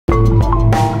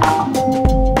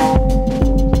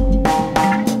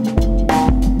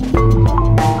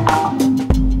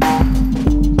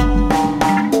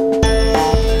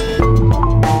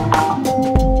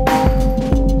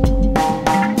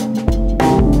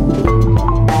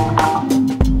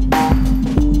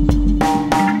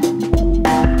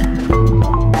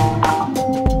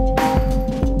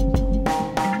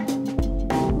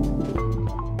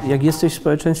jak jesteś w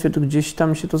społeczeństwie, to gdzieś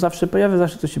tam się to zawsze pojawia,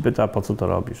 zawsze ktoś się pyta, po co to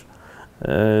robisz.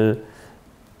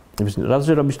 Raz,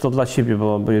 że robisz to dla siebie,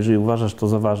 bo jeżeli uważasz to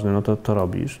za ważne, no to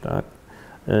robisz, tak?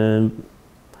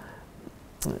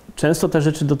 Często te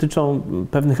rzeczy dotyczą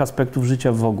pewnych aspektów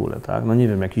życia w ogóle, tak? No nie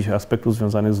wiem, jakichś aspektów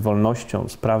związanych z wolnością,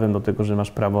 z prawem do tego, że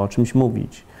masz prawo o czymś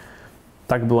mówić.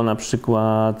 Tak było na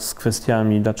przykład z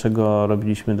kwestiami, dlaczego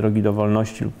robiliśmy drogi do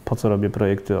wolności lub po co robię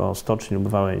projekty o stoczni lub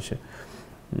Wałęsie.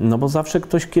 No bo zawsze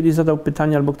ktoś kiedyś zadał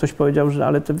pytanie albo ktoś powiedział, że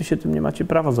ale to wy się tym nie macie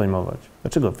prawa zajmować.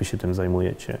 Dlaczego wy się tym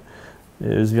zajmujecie?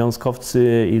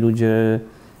 Związkowcy i ludzie,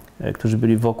 którzy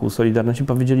byli wokół Solidarności,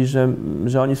 powiedzieli,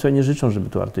 że oni sobie nie życzą, żeby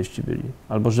tu artyści byli.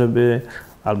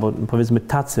 Albo powiedzmy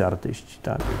tacy artyści,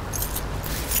 tak?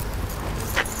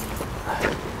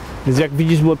 Więc jak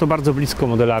widzisz, było to bardzo blisko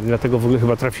modelarni, dlatego w ogóle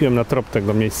chyba trafiłem na trop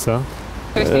tego miejsca.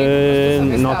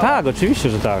 No tak, oczywiście,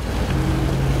 że tak.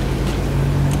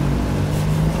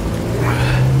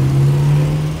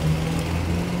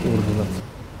 Kurde.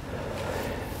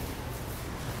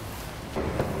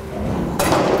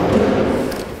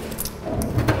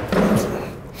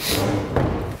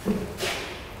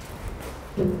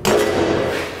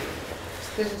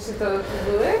 Te rzeczy to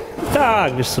były?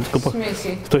 Tak, wiesz co, tylko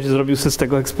ktoś zrobił sobie z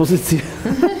tego ekspozycję.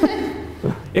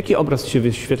 Jaki obraz ci się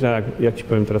wyświetla, jak ci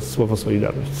powiem teraz słowo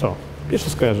Solidarność? Co? Pierwsze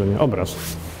skojarzenie, obraz.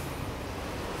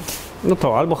 No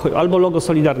to albo logo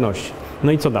Solidarności.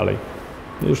 No i co dalej?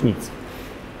 No już nic.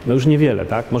 No już niewiele,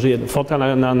 tak? Może fota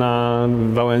na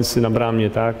Wałęsy, na bramie,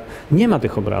 tak? Nie ma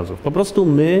tych obrazów. Po prostu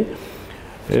my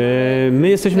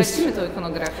jesteśmy... Stracimy tą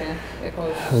ikonografię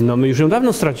jakąś. No my już ją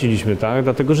dawno straciliśmy, tak?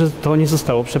 Dlatego, że to nie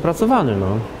zostało przepracowane, no.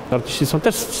 Artyści są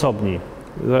też wsobni.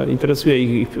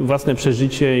 Interesuje ich własne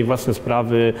przeżycie i własne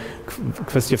sprawy,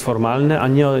 kwestie formalne, a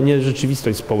nie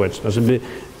rzeczywistość społeczna, żeby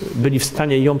byli w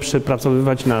stanie ją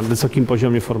przepracowywać na wysokim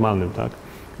poziomie formalnym, tak?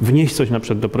 Wnieść coś na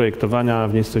przykład do projektowania,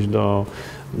 wnieść coś do,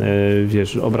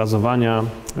 wiesz, obrazowania,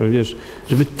 wiesz,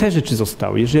 żeby te rzeczy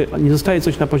zostały. Jeżeli nie zostaje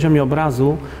coś na poziomie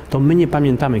obrazu, to my nie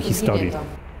pamiętamy historii.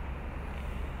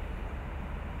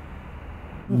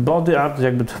 Body art,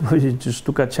 jakby to powiedzieć, czy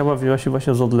sztuka ciała wzięła się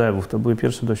właśnie z odlewów. To były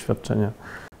pierwsze doświadczenia.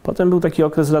 Potem był taki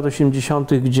okres lat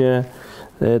 80., gdzie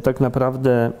tak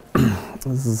naprawdę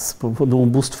z powodu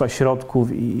ubóstwa środków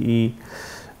i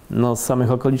no, z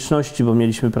samych okoliczności, bo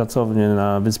mieliśmy pracownię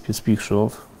na wyspie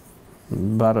Spichrzów,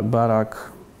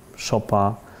 barak,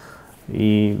 szopa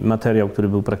i materiał, który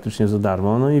był praktycznie za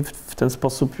darmo. No i w ten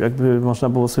sposób jakby można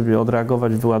było sobie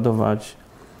odreagować, wyładować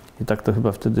i tak to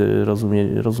chyba wtedy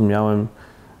rozumiałem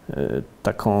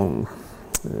taką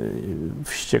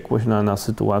wściekłość na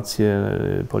sytuację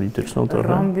polityczną trochę.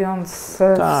 Rąbiąc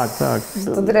tak.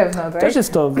 to drewno, tak?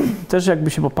 Też jakby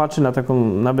się popatrzy na taką,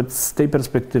 nawet z tej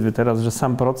perspektywy teraz, że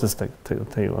sam proces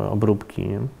tej obróbki,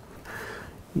 nie?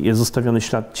 Jest zostawiony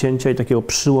ślad cięcia i takiego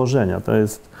przyłożenia. To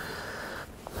jest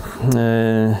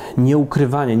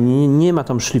nieukrywanie, nie ma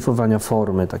tam szlifowania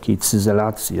formy, takiej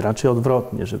cyzelacji, raczej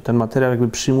odwrotnie, że ten materiał jakby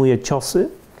przyjmuje ciosy,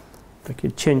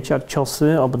 takie cięcia,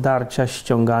 ciosy, obdarcia,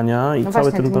 ściągania i no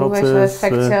cały właśnie, ten proces... No właśnie, w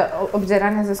efekcie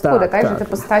obdzierania ze skóry, tak? Że te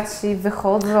postaci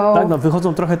wychodzą... Tak, no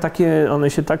wychodzą trochę takie, one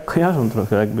się tak kojarzą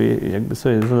trochę, jakby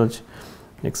sobie zadać,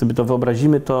 jak sobie to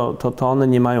wyobrazimy, to one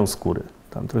nie mają skóry.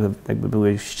 Tam trochę jakby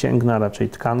były ścięgna, raczej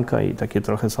tkanka i takie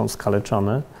trochę są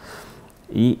skaleczone.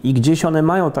 I gdzieś one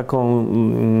mają taką,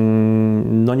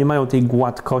 no nie mają tej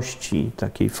gładkości,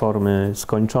 takiej formy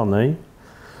skończonej.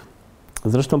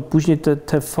 Zresztą później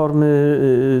te formy,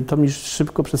 to mi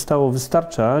szybko przestało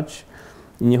wystarczać.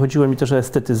 I nie chodziło mi też o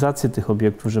estetyzację tych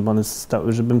obiektów,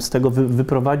 żebym z tego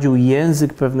wyprowadził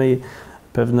język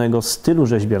pewnego stylu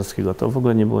rzeźbiarskiego. To w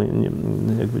ogóle nie było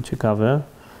jakby ciekawe.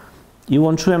 I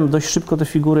łączyłem dość szybko te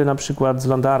figury na przykład z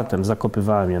landartem,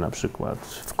 zakopywałem je na przykład,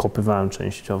 wkopywałem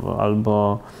częściowo,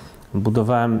 albo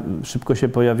budowałem, szybko się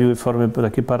pojawiły formy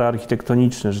takie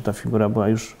paraarchitektoniczne, że ta figura była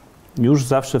już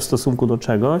zawsze w stosunku do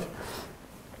czegoś,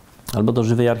 albo do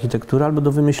żywej architektury, albo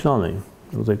do wymyślonej,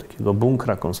 rodzaj takiego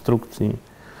bunkra, konstrukcji.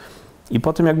 I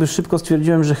potem jakby szybko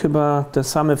stwierdziłem, że chyba te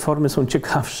same formy są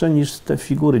ciekawsze niż te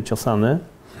figury ciosane,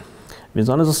 więc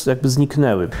one jakby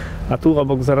zniknęły. A tu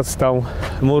obok zaraz stał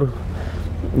mur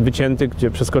wycięty,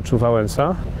 gdzie przeskoczył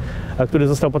Wałęsa, a który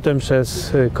został potem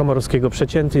przez Komorowskiego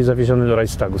przecięty i zawieziony do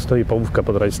Reichstagu. Stoi połówka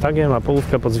pod Reichstagiem, a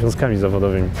połówka pod związkami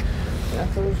zawodowymi.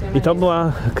 I to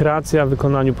była kreacja w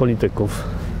wykonaniu polityków.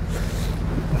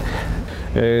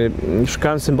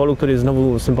 Szukałem symbolu, który jest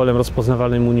znowu symbolem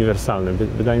rozpoznawalnym, uniwersalnym.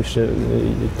 Wydaje mi się, że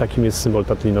takim jest symbol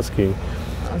tatlinowskiej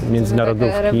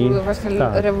międzynarodówki. Właśnie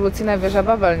rewolucyjna wieża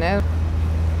Babel, nie?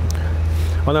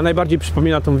 Ona najbardziej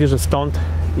przypomina tą wieżę stąd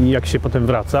i jak się potem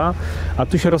wraca, a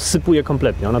tu się rozsypuje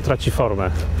kompletnie, ona traci formę.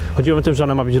 Chodziło o to, że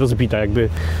ona ma być rozbita, jakby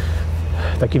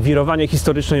takie wirowanie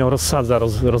historyczne ją rozsadza,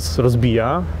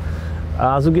 rozbija.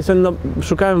 A z drugiej strony no,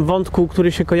 szukałem wątku,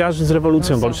 który się kojarzy z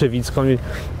rewolucją bolszewicką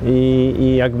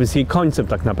i jakby z jej końcem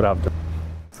tak naprawdę.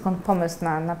 Skąd pomysł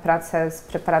na pracę z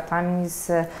preparatami,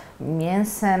 z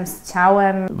mięsem, z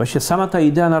ciałem? Właśnie sama ta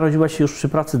idea narodziła się już przy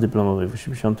pracy dyplomowej w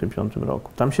 1985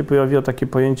 roku. Tam się pojawiło takie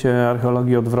pojęcie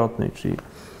archeologii odwrotnej, czyli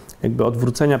jakby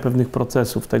odwrócenia pewnych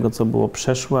procesów, tego co było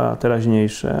przeszłe, a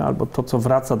teraźniejsze, albo to co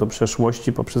wraca do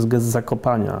przeszłości poprzez gest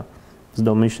zakopania z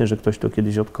domyślnie, że ktoś to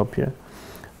kiedyś odkopie.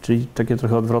 Czyli takie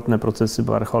trochę odwrotne procesy,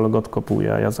 bo archeolog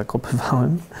odkopuje, a ja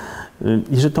zakopywałem.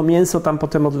 I że to mięso tam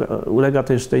potem ulega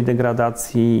też tej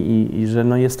degradacji i że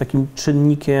no jest takim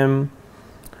czynnikiem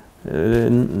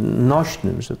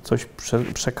nośnym, że coś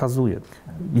przekazuje.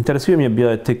 Interesuje mnie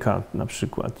bioetyka na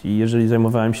przykład i jeżeli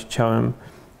zajmowałem się ciałem,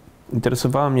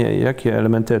 interesowało mnie, jakie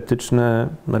elementy etyczne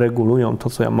regulują to,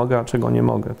 co ja mogę, a czego nie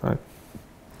mogę. Tak?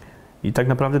 I tak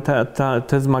naprawdę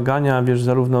te zmagania, wiesz,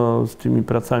 zarówno z tymi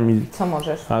pracami, co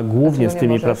możesz, a głównie z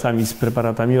tymi pracami z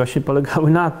preparatami właśnie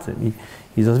polegały na tym.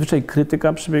 I zazwyczaj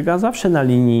krytyka przebiega zawsze na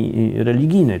linii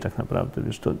religijnej tak naprawdę.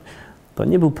 Wiesz, to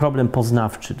nie był problem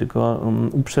poznawczy, tylko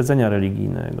uprzedzenia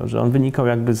religijnego, że on wynikał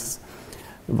jakby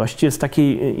właściwie z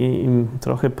takiej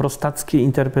trochę prostackiej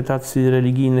interpretacji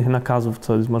religijnych nakazów,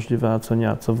 co jest możliwe, a co nie,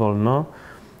 a co wolno.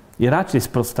 I raczej z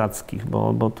prostackich,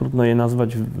 bo trudno je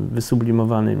nazwać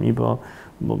wysublimowanymi,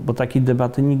 bo takiej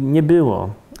debaty nie było.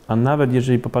 A nawet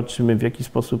jeżeli popatrzymy, w jaki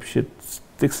sposób się z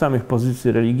tych samych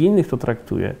pozycji religijnych to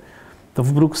traktuje, to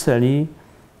w Brukseli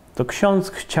to ksiądz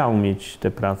chciał mieć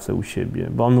te prace u siebie,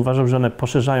 bo on uważał, że one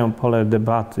poszerzają pole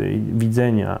debaty i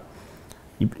widzenia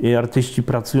i artyści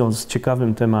pracują z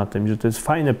ciekawym tematem, że to jest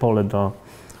fajne pole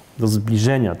do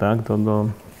zbliżenia, tak? do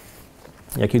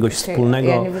jakiegoś wspólnego...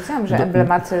 Ja nie wiedziałam, że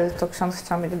emblematy, to ksiądz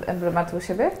chciał mieć emblematy u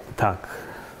siebie? Tak.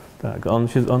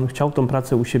 On chciał tą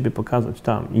pracę u siebie pokazać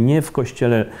tam i nie w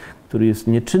kościele, który jest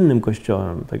nieczynnym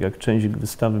kościołem, tak jak część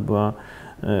wystawy była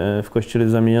w kościele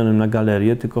zamienionym na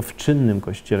galerię, tylko w czynnym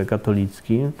kościele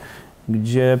katolickim,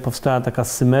 gdzie powstała taka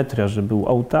symetria, że był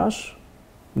ołtarz,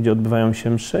 gdzie odbywają się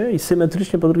msze i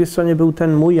symetrycznie po drugiej stronie był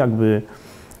ten mój jakby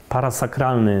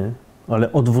parasakralny,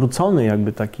 ale odwrócony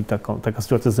jakby taka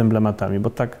sytuacja z emblematami, bo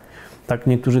tak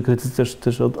niektórzy krytycy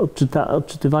też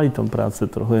odczytywali tą pracę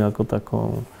trochę jako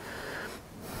taką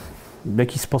w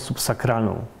jakiś sposób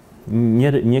sakralną,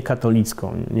 nie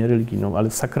katolicką, nie religijną,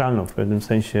 ale sakralną w pewnym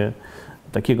sensie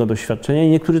takiego doświadczenia i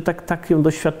niektórzy tak ją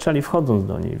doświadczali wchodząc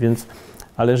do niej, więc,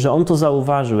 ale że on to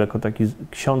zauważył jako taki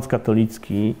ksiądz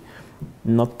katolicki,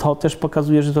 no to też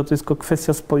pokazuje, że to jest tylko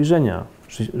kwestia spojrzenia,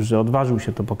 że odważył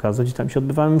się to pokazać i tam się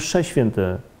odbywały msze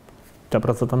święte. Ta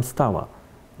praca tam stała.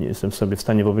 Nie jestem sobie w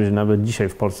stanie wyobrazić nawet dzisiaj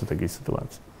w Polsce takiej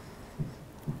sytuacji.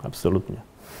 Absolutnie.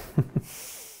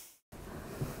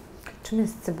 Czym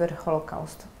jest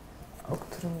cyberholokaust, o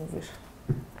którym mówisz?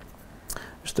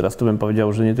 Już teraz to bym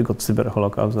powiedział, że nie tylko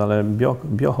cyberholokaust, ale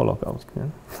bioholokaust, nie?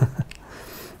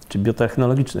 Czy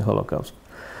biotechnologiczny holokaust.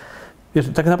 Wiesz,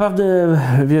 tak naprawdę,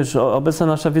 wiesz, obecna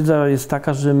nasza wiedza jest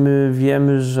taka, że my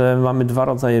wiemy, że mamy dwa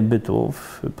rodzaje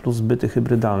bytów plus byty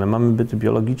hybrydalne. Mamy byty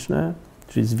biologiczne,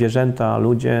 czyli zwierzęta,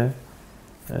 ludzie,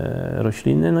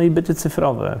 rośliny, no i byty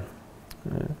cyfrowe.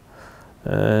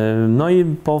 No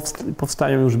i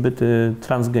powstają już byty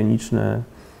transgeniczne,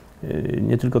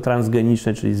 nie tylko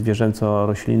transgeniczne, czyli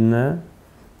zwierzęco-roślinne,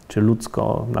 czy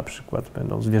ludzko na przykład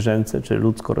będą zwierzęce, czy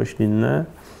ludzko-roślinne,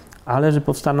 ale że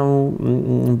powstaną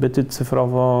byty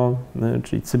cyfrowo,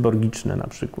 czyli cyborgiczne na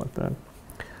przykład, tak?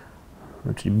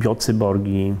 Czyli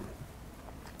biocyborgi,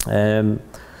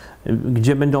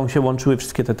 gdzie będą się łączyły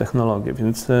wszystkie te technologie,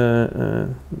 więc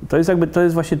to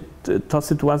jest właśnie ta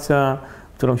sytuacja,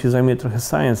 którą się zajmuje trochę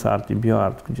science art i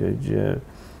bioart, gdzie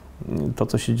to,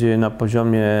 co się dzieje na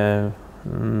poziomie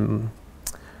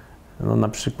no, na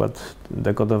przykład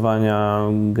dekodowania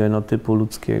genotypu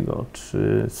ludzkiego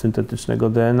czy syntetycznego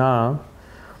DNA,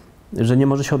 że nie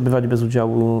może się odbywać bez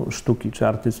udziału sztuki czy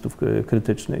artystów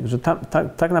krytycznych, że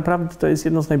tak naprawdę to jest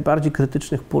jedno z najbardziej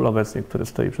krytycznych pól obecnie, które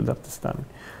stoi przed artystami.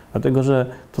 Dlatego, że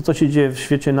to, co się dzieje w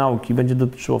świecie nauki, będzie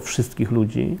dotyczyło wszystkich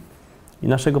ludzi i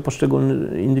naszego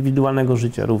indywidualnego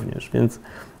życia również, więc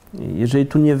jeżeli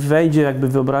tu nie wejdzie jakby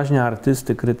wyobraźnia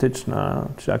artysty krytyczna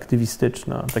czy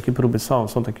aktywistyczna, takie próby są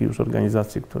takie już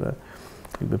organizacje, które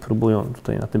jakby próbują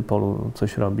tutaj na tym polu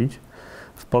coś robić.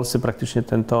 W Polsce praktycznie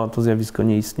to zjawisko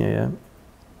nie istnieje,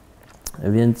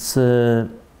 więc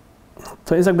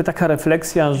to jest jakby taka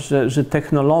refleksja, że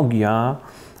technologia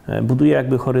buduje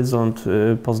jakby horyzont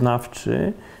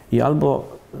poznawczy i albo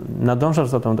nadążasz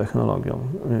za tą technologią,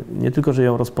 nie tylko, że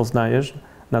ją rozpoznajesz,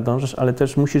 nadążasz, ale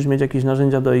też musisz mieć jakieś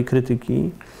narzędzia do jej krytyki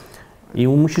i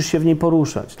musisz się w niej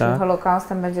poruszać. Czyli tak?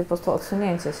 Holokaustem będzie po prostu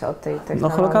odsunięcie się od tej technologii. No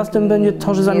Holokaustem będzie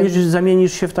to, że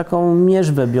zamienisz się w taką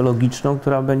mierzwę biologiczną,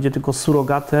 która będzie tylko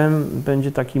surogatem,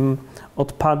 będzie takim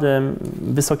odpadem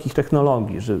wysokich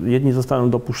technologii, że jedni zostaną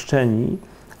dopuszczeni,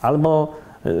 albo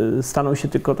staną się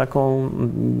tylko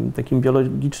takim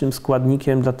biologicznym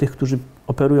składnikiem dla tych, którzy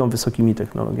operują wysokimi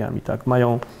technologiami. Tak?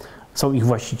 Są ich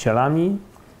właścicielami,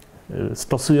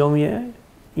 stosują je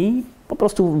i po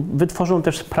prostu wytworzą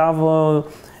też prawo,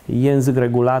 język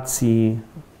regulacji,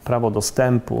 prawo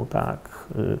dostępu. Tak?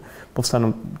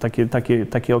 Powstaną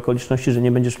takie okoliczności, że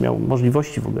nie będziesz miał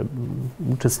możliwości w ogóle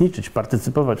uczestniczyć,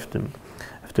 partycypować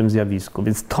w tym zjawisku.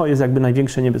 Więc to jest jakby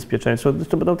największe niebezpieczeństwo.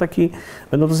 To będą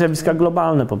to zjawiska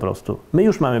globalne po prostu. My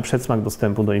już mamy przedsmak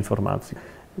dostępu do informacji.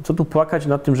 Co tu płakać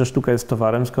nad tym, że sztuka jest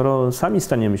towarem, skoro sami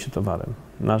staniemy się towarem.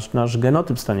 Nasz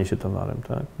genotyp stanie się towarem.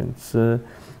 Tak? Więc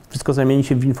wszystko zamieni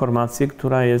się w informację,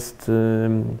 która jest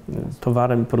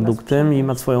towarem, produktem i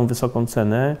ma swoją wysoką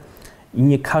cenę i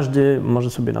nie każdy może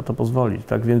sobie na to pozwolić.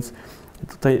 Tak? Więc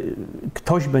tutaj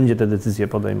ktoś będzie te decyzje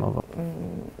podejmował.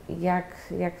 Jak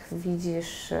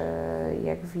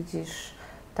widzisz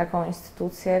taką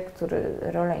instytucję,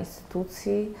 rolę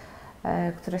instytucji,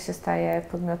 która się staje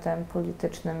podmiotem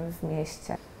politycznym w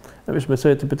mieście? No wiesz, my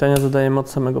sobie te pytania zadajemy od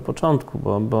samego początku,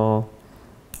 bo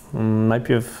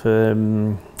najpierw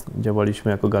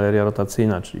działaliśmy jako galeria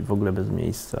rotacyjna, czyli w ogóle bez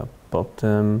miejsca.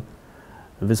 Potem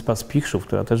Wyspa Spichrzów,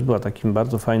 która też była takim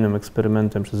bardzo fajnym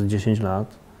eksperymentem przez 10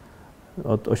 lat.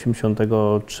 Od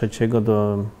 83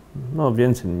 do, no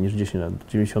więcej niż 10 lat, do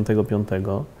 95.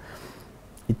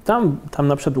 I tam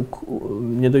na przykład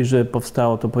nie dość, że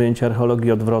powstało to pojęcie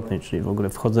archeologii odwrotnej, czyli w ogóle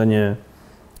wchodzenie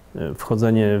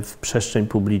w przestrzeń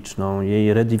publiczną,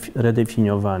 jej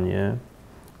redefiniowanie,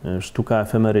 sztuka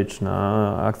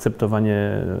efemeryczna,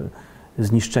 akceptowanie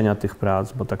zniszczenia tych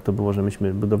prac, bo tak to było, że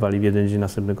myśmy budowali w jeden dzień,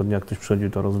 następnego dnia ktoś przychodził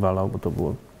i to rozwalał, bo to było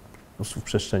po prostu w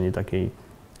przestrzeni takiej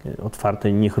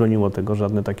otwartej, nie chroniło tego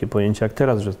żadne takie pojęcie jak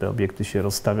teraz, że te obiekty się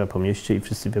rozstawia po mieście i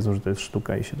wszyscy wiedzą, że to jest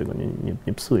sztuka i się tego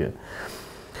nie psuje.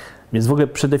 Więc w ogóle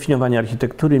przedefiniowanie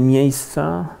architektury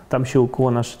miejsca, tam się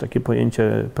ukuło nasze takie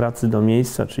pojęcie pracy do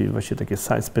miejsca, czyli właśnie takie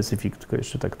site specific, tylko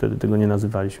jeszcze tak wtedy tego nie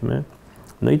nazywaliśmy.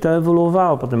 No i to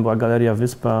ewoluowało. Potem była Galeria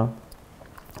Wyspa,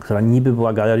 która niby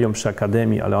była galerią przy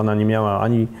Akademii, ale ona nie miała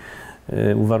ani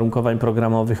uwarunkowań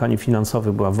programowych, ani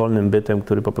finansowych. Była wolnym bytem,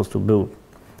 który po prostu był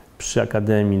przy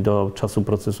Akademii do czasu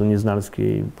procesu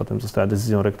Nieznalskiej. Potem została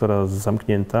decyzją rektora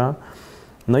zamknięta.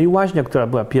 No i Łaźnia, która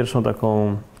była pierwszą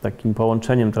takim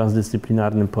połączeniem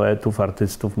transdyscyplinarnym poetów,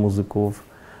 artystów, muzyków.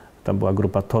 Tam była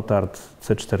grupa Totart,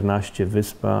 C14,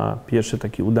 Wyspa. Pierwszy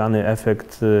taki udany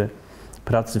efekt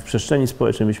pracy w przestrzeni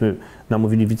społecznej. Myśmy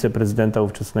namówili wiceprezydenta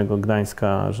ówczesnego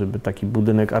Gdańska, żeby taki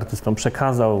budynek artystom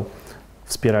przekazał.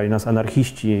 Wspierali nas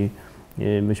anarchiści.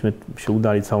 Myśmy się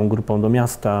udali całą grupą do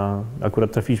miasta.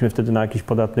 Akurat trafiliśmy wtedy na jakiś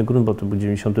podatny grunt, bo to był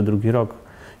 92 rok.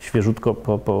 Świeżutko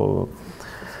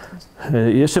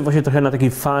jeszcze właśnie trochę na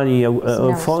takiej fali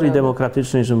euforii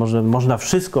demokratycznej, że można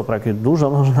wszystko, prawie dużo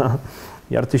można.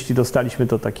 I artyści dostaliśmy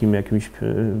to takim jakimś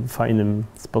fajnym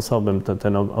sposobem,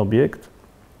 ten obiekt.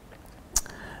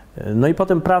 No i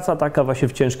potem praca taka właśnie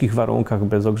w ciężkich warunkach,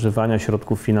 bez ogrzewania,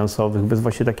 środków finansowych, bez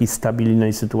właśnie takiej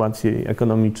stabilnej sytuacji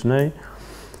ekonomicznej.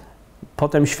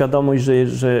 Potem świadomość,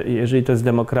 że jeżeli to jest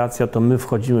demokracja, to my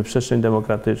wchodzimy w przestrzeń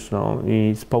demokratyczną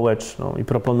i społeczną i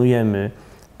proponujemy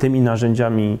tymi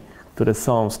narzędziami, które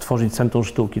są, stworzyć Centrum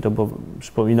Sztuki. To było,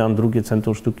 przypominam, drugie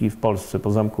Centrum Sztuki w Polsce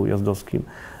po Zamku Ujazdowskim,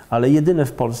 ale jedyne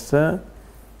w Polsce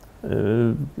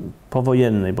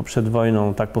powojennej, bo przed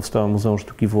wojną tak powstało Muzeum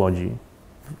Sztuki w Łodzi.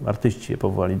 Artyści je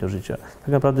powołali do życia. Tak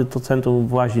naprawdę to centrum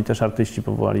w Łaźni też artyści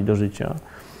powołali do życia.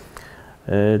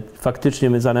 Faktycznie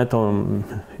my z Anetą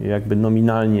jakby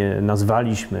nominalnie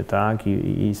nazwaliśmy, tak,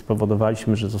 i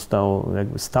spowodowaliśmy, że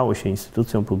stało się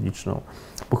instytucją publiczną,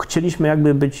 bo chcieliśmy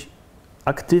jakby być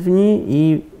aktywni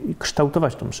i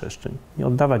kształtować tą przestrzeń, nie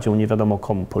oddawać ją nie wiadomo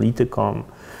komu, politykom,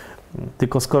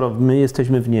 tylko skoro my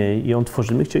jesteśmy w niej i ją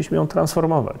tworzymy, chcieliśmy ją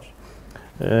transformować.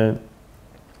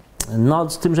 No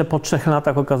z tym, że po 3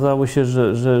 latach okazało się,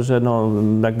 że no,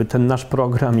 jakby ten nasz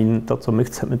program i to, co my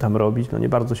chcemy tam robić, no nie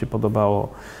bardzo się podobało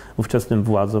ówczesnym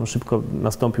władzom. Szybko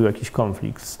nastąpił jakiś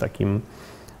konflikt z takim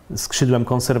skrzydłem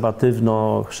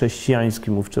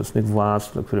konserwatywno-chrześcijańskim ówczesnych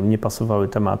władz, do którym nie pasowały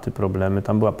tematy, problemy.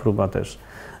 Tam była próba też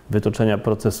wytoczenia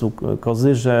procesu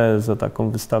Kozyrze, za taką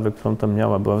wystawę, którą tam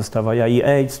miała. Była wystawa Ja i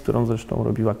AIDS, którą zresztą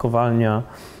robiła Kowalnia.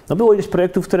 No było ileś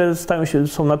projektów, które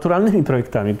są naturalnymi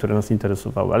projektami, które nas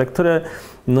interesowały, ale które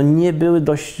no, nie były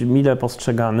dość mile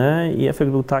postrzegane i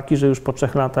efekt był taki, że już po 3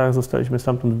 latach zostaliśmy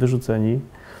stamtąd wyrzuceni.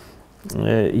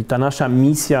 I ta nasza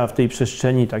misja w tej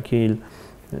przestrzeni takiej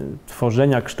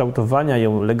tworzenia, kształtowania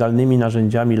ją legalnymi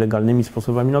narzędziami, legalnymi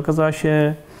sposobami, no, okazała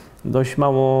się dość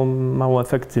mało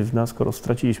efektywna, skoro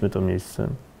straciliśmy to miejsce.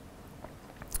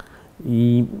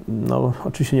 I no,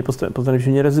 oczywiście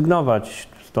postanowiliśmy nie rezygnować,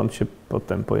 stąd się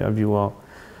potem pojawiło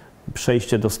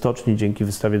przejście do stoczni dzięki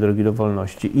wystawie Drogi do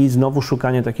Wolności i znowu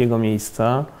szukanie takiego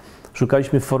miejsca.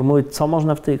 Szukaliśmy formuły, co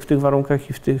można w tych warunkach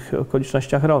i w tych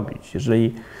okolicznościach robić.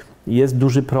 Jeżeli jest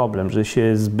duży problem, że się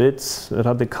jest zbyt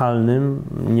radykalnym,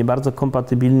 nie bardzo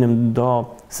kompatybilnym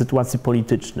do sytuacji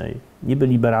politycznej, niby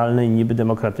liberalnej, niby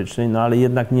demokratycznej, no ale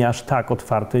jednak nie aż tak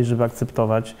otwartej, żeby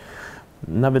akceptować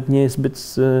nawet nie jest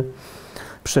zbyt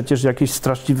przecież jakieś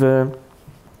straszliwe,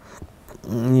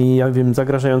 ja wiem,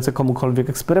 zagrażające komukolwiek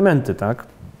eksperymenty, tak?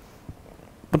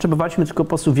 Potrzebowaliśmy tylko po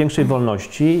prostu większej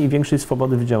wolności i większej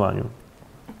swobody w działaniu.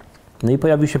 No i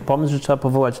pojawił się pomysł, że trzeba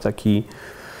powołać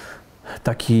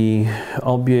taki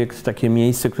obiekt, takie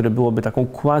miejsce, które byłoby taką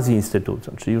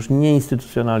quasi-instytucją, czyli już nie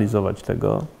instytucjonalizować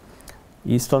tego.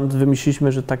 I stąd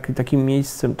wymyśliliśmy, że takim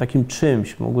miejscem, takim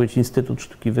czymś mógł być Instytut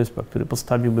Sztuki Wyspa, który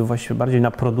postawiłby właściwie bardziej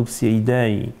na produkcję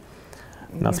idei,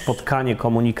 na spotkanie,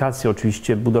 komunikację,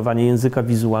 oczywiście budowanie języka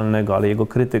wizualnego, ale jego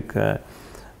krytykę,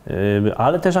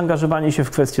 ale też angażowanie się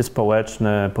w kwestie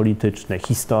społeczne, polityczne,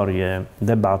 historię,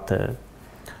 debatę,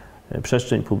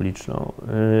 przestrzeń publiczną,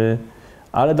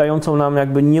 ale dającą nam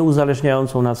jakby nie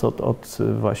uzależniającą nas od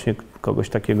właśnie kogoś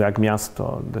takiego jak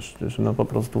miasto, że no po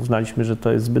prostu uznaliśmy, że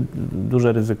to jest zbyt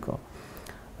duże ryzyko,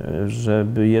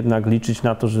 żeby jednak liczyć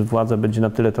na to, że władza będzie na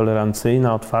tyle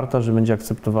tolerancyjna, otwarta, że będzie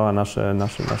akceptowała nasze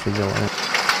działania.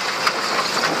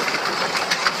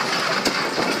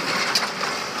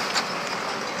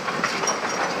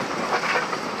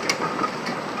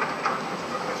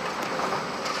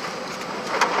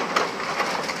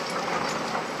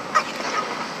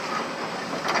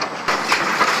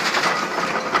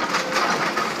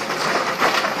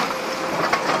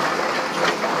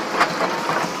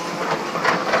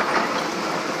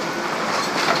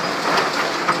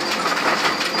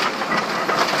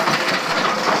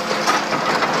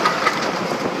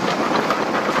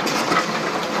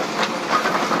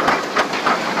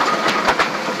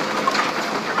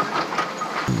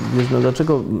 Wiesz, no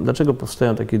dlaczego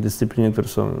powstają takie dyscypliny, które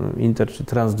są czy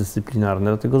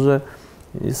transdyscyplinarne? Dlatego, że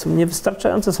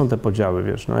niewystarczające są te podziały,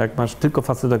 wiesz. No, jak masz tylko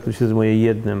faceta, który się zajmuje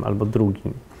jednym albo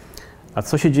drugim, a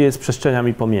co się dzieje z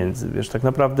przestrzeniami pomiędzy? Wiesz, tak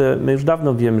naprawdę my już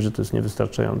dawno wiemy, że to jest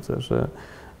niewystarczające, że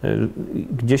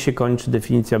gdzie się kończy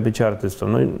definicja bycia artystą.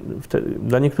 No,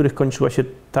 dla niektórych kończyła się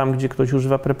tam, gdzie ktoś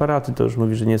używa preparaty, to już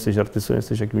mówi, że nie jesteś artystą,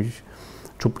 jesteś jakimś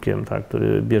czubkiem, tak,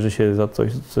 który bierze się za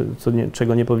coś,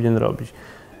 czego nie powinien robić.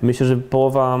 Myślę, że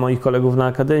połowa moich kolegów na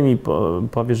akademii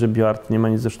powie, że bioart nie ma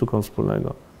nic ze sztuką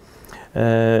wspólnego.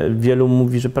 Wielu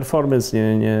mówi, że performance,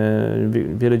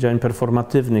 wiele działań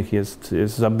performatywnych jest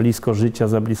za blisko życia,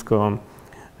 za blisko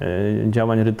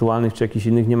działań rytualnych czy jakichś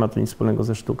innych, nie ma to nic wspólnego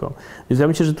ze sztuką. Więc ja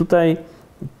myślę, że tutaj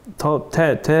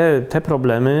te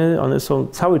problemy, one są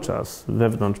cały czas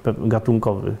wewnątrz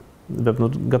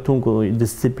gatunku i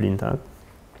dyscyplin, tak?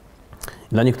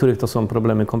 Dla niektórych to są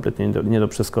problemy kompletnie nie do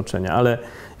przeskoczenia, ale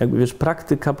jakby wiesz,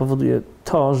 praktyka powoduje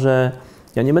to, że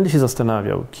ja nie będę się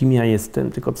zastanawiał, kim ja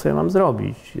jestem, tylko co ja mam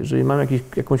zrobić. Jeżeli mam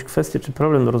jakąś kwestię czy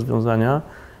problem do rozwiązania,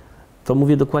 to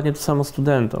mówię dokładnie to samo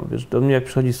studentom. Wiesz, do mnie jak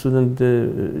przychodzi student, gdy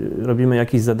robimy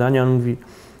jakieś zadania, on mówi,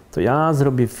 to ja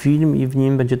zrobię film i w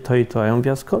nim będzie to i to. A ja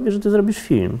mówię, a skąd wiesz, że ty zrobisz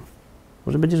film?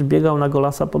 Może będziesz biegał na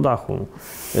golasa po dachu,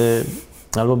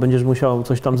 albo będziesz musiał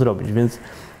coś tam zrobić, więc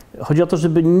chodzi o to,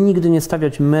 żeby nigdy nie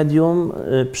stawiać medium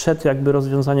przed jakby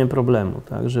rozwiązaniem problemu,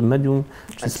 tak? Że medium,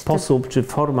 czy sposób, czy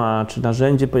forma, czy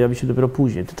narzędzie pojawi się dopiero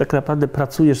później. Ty tak naprawdę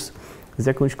pracujesz z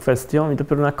jakąś kwestią i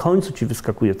dopiero na końcu ci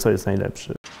wyskakuje, co jest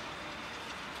najlepsze.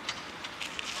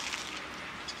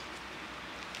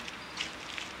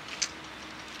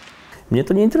 Mnie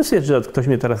to nie interesuje, że ktoś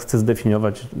mnie teraz chce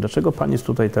zdefiniować, dlaczego pan jest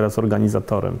tutaj teraz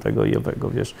organizatorem tego i owego,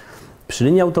 wiesz. Przy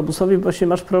linii autobusowej właśnie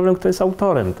masz problem, kto jest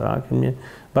autorem, tak?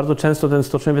 Bardzo często ten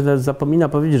stoczniowiec nawet zapomina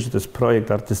powiedzieć, że to jest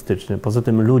projekt artystyczny. Poza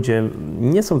tym ludzie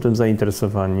nie są tym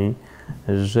zainteresowani,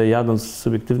 że jadąc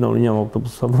subiektywną linią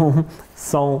autobusową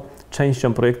są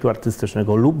częścią projektu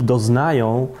artystycznego lub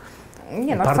doznają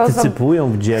Nie, no,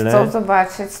 partycypują w dziele. Chcą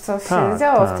zobaczyć, co się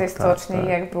działo w tej stoczni,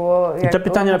 jak było. I te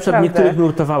pytania na przykład niektórych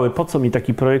nurtowały, po co mi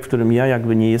taki projekt, w którym ja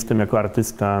jakby nie jestem jako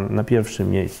artysta na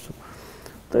pierwszym miejscu.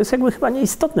 To jest jakby chyba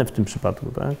nieistotne w tym przypadku,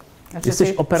 tak? Znaczy,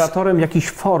 jesteś operatorem jakichś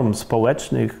form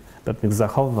społecznych, pewnych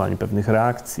zachowań, pewnych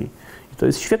reakcji. I to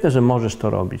jest świetne, że możesz to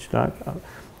robić, tak?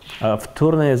 A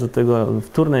wtórne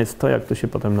jest to, jak to się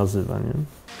potem nazywa, nie?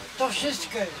 To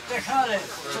wszystkie, te hale,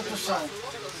 co tu są,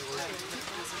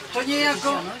 to niejako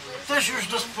też już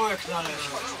do spółek należy.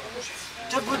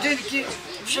 Te budynki,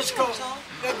 wszystko,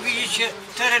 jak widzicie,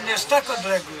 teren jest tak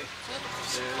odległy,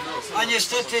 a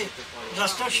niestety dla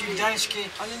Stoczni Gdańskiej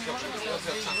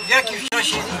w jakimś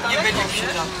czasie nie będzie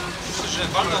przydatny. Że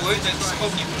walory ten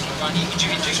wschodni, proszę pani, i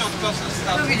 90%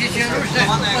 statków. No widzicie, różne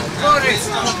podpory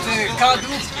od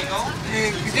kadrów,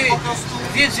 gdy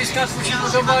więcej statków się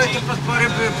budowały, to podpory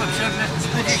były potrzebne,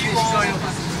 a dzisiaj stoją.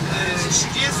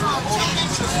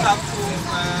 35 statków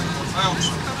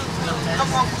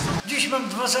Dziś mam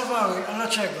 2 zawały, a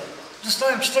dlaczego?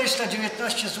 Dostałem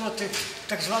 419 zł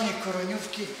tak zwanej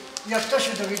koroniówki. Jak to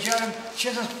się dowiedziałem,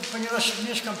 siedząc, ponieważ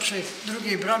mieszkam przy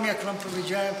drugiej bramie, jak wam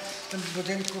powiedziałem, w tym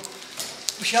budynku,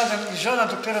 usiadłem i żona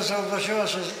dopiero zauważyła,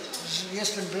 że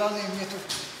jestem blady i mnie to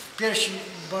w piersi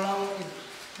bolało i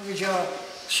powiedziała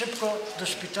szybko do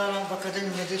szpitala w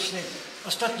Akademii Medycznej.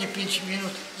 Ostatnie 5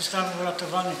 minut zostałem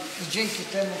uratowany i dzięki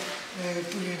temu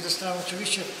później dostałem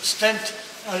oczywiście stent,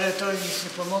 ale to nic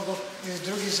nie pomogło.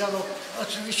 Drugi zawał,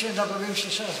 oczywiście nabawiłem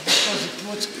się azbestozy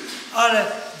płuc, ale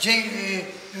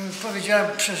powiedziałem,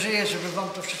 przeżyję, żeby wam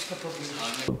to wszystko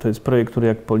powiedzieć. To jest projekt, który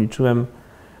jak policzyłem,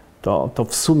 to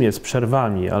w sumie z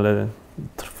przerwami, ale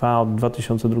trwa od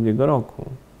 2002 roku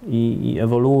i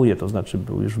ewoluuje, to znaczy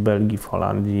był już w Belgii, w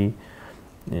Holandii.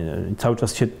 Cały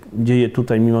czas się dzieje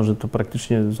tutaj, mimo że to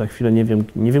praktycznie za chwilę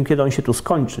nie wiem kiedy on się tu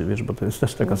skończy, wiesz, bo to jest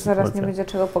też taka sytuacja. Zaraz nie będzie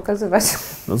czego pokazywać.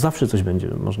 No zawsze coś będzie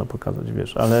można pokazać,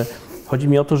 wiesz, ale chodzi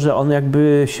mi o to, że on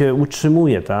jakby się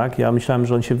utrzymuje, tak? Ja myślałem,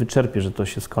 że on się wyczerpie, że to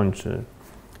się skończy.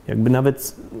 Jakby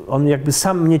nawet on jakby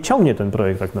sam mnie ciągnie ten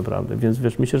projekt tak naprawdę, więc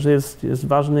wiesz, myślę, że jest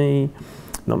ważny i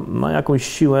no, ma jakąś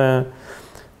siłę.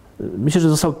 Myślę, że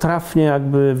został trafnie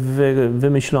jakby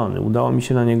wymyślony. Udało mi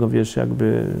się na niego, wiesz,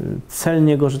 jakby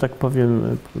celnie go, że tak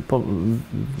powiem,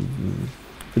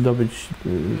 wydobyć,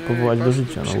 powołać do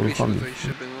życia, no, uruchomić.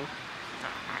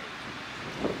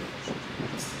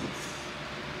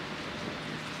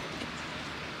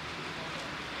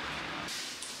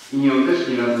 I nie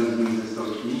odeszli razem z nim ze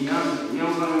stoczni. Ja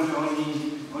uważam, że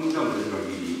oni dobrze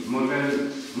zrobili.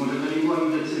 Może to nie była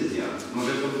ich decyzja.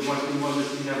 Może to właśnie była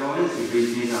decyzja Wałęsy, że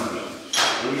ich nie zabrać.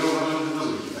 Ale ja uważam, że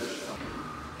dobrze się tak stało.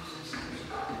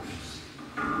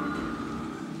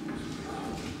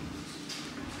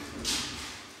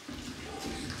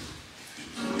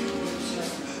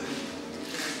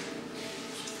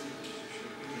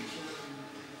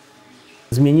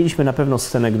 Zmieniliśmy na pewno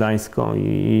scenę gdańską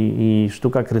i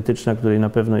sztuka krytyczna, której na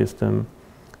pewno jestem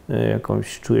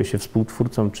czuję się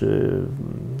współtwórcą, czy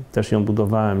też ją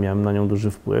budowałem, miałem na nią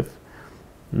duży wpływ,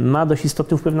 ma dość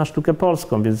istotny wpływ na sztukę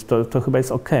polską, więc to chyba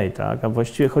jest okej, tak? A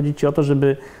właściwie chodzi ci o to,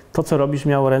 żeby to, co robisz,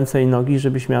 miało ręce i nogi,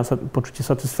 żebyś miała poczucie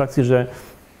satysfakcji, że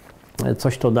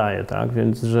coś to daje, tak?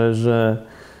 Więc, że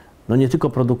no nie tylko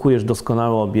produkujesz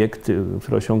doskonałe obiekty,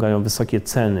 które osiągają wysokie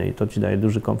ceny i to ci daje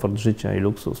duży komfort życia i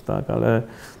luksus, tak? Ale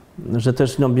że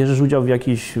też no, bierzesz udział w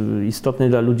jakiejś istotnej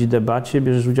dla ludzi debacie,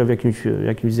 bierzesz udział w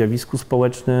jakimś zjawisku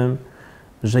społecznym,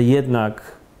 że jednak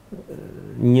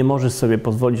nie możesz sobie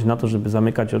pozwolić na to, żeby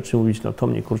zamykać oczy i mówić, no to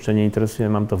mnie kurczę nie interesuje,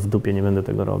 mam to w dupie, nie będę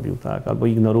tego robił, tak? Albo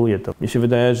ignoruję to. Mnie się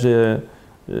wydaje, że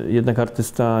jednak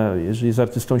artysta, jeżeli jest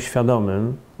artystą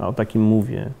świadomym, a o takim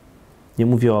mówię, nie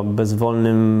mówię o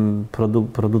bezwolnym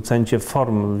producencie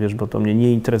form, wiesz, bo to mnie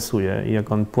nie interesuje i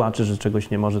jak on płacze, że czegoś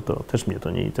nie może, to też mnie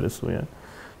to nie interesuje.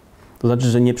 To znaczy,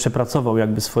 że nie przepracował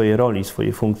jakby swojej roli,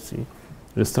 swojej funkcji,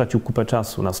 że stracił kupę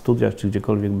czasu na studiach czy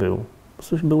gdziekolwiek był. Po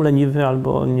prostu był leniwy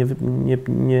albo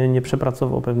nie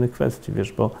przepracował pewnych kwestii,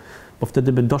 wiesz, bo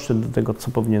wtedy by doszedł do tego,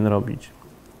 co powinien robić.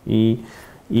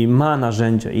 I ma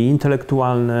narzędzia i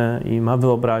intelektualne, i ma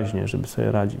wyobraźnię, żeby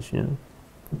sobie radzić, nie?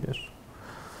 Wiesz,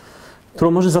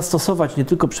 którą może zastosować nie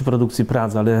tylko przy produkcji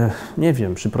prac, ale nie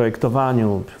wiem, przy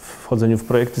projektowaniu, wchodzeniu w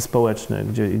projekty społeczne,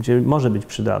 gdzie może być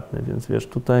przydatny, więc wiesz,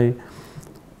 tutaj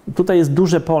jest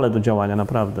duże pole do działania,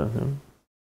 naprawdę. Nie?